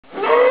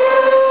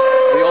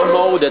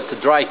that the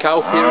dry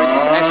cow period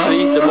is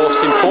actually the most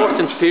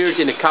important period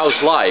in a cow's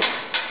life,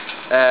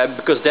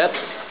 because that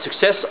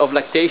success of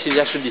lactation is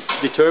actually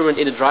determined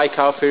in the dry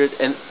cow period,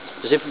 and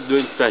specifically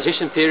during the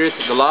transition period,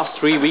 the last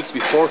 3 weeks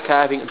before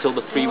calving until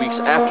the 3 weeks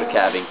after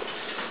calving.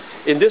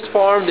 In this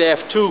farm they have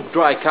two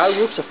dry cow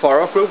groups, a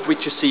far-off group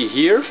which you see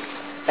here,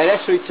 and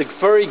actually it's a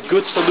very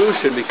good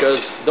solution because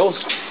those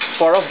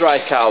far-off dry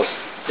cows,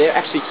 they're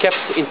actually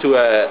kept into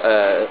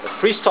a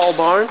freestall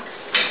barn,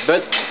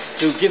 but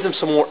to give them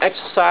some more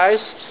exercise,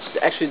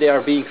 actually they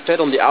are being fed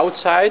on the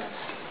outside,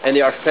 and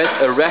they are fed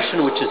a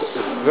ration which is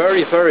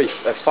very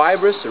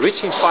fibrous,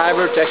 rich in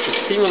fiber, to actually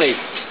stimulate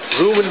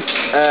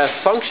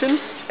rumen function,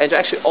 and to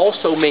actually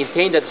also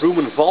maintain that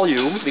rumen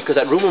volume, because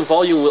that rumen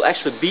volume will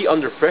actually be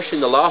under pressure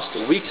in the last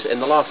weeks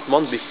and the last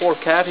month before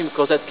calving,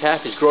 because that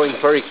calf is growing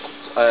very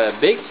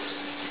big,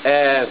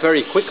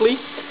 very quickly,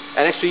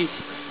 and actually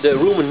the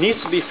rumen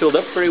needs to be filled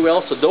up very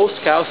well, so those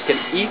cows can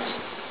eat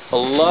a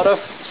lot of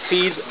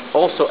feed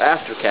also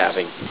after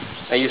calving.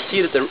 And you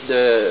see that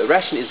the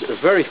ration is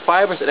very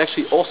fibrous and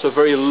actually also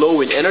very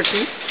low in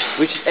energy,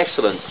 which is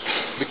excellent,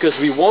 because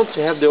we want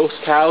to have those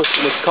cows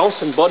in a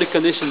constant body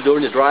condition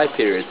during the dry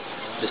period.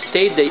 The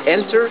state they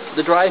enter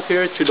the dry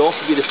period should also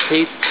be the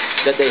state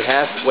that they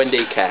have when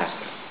they calve.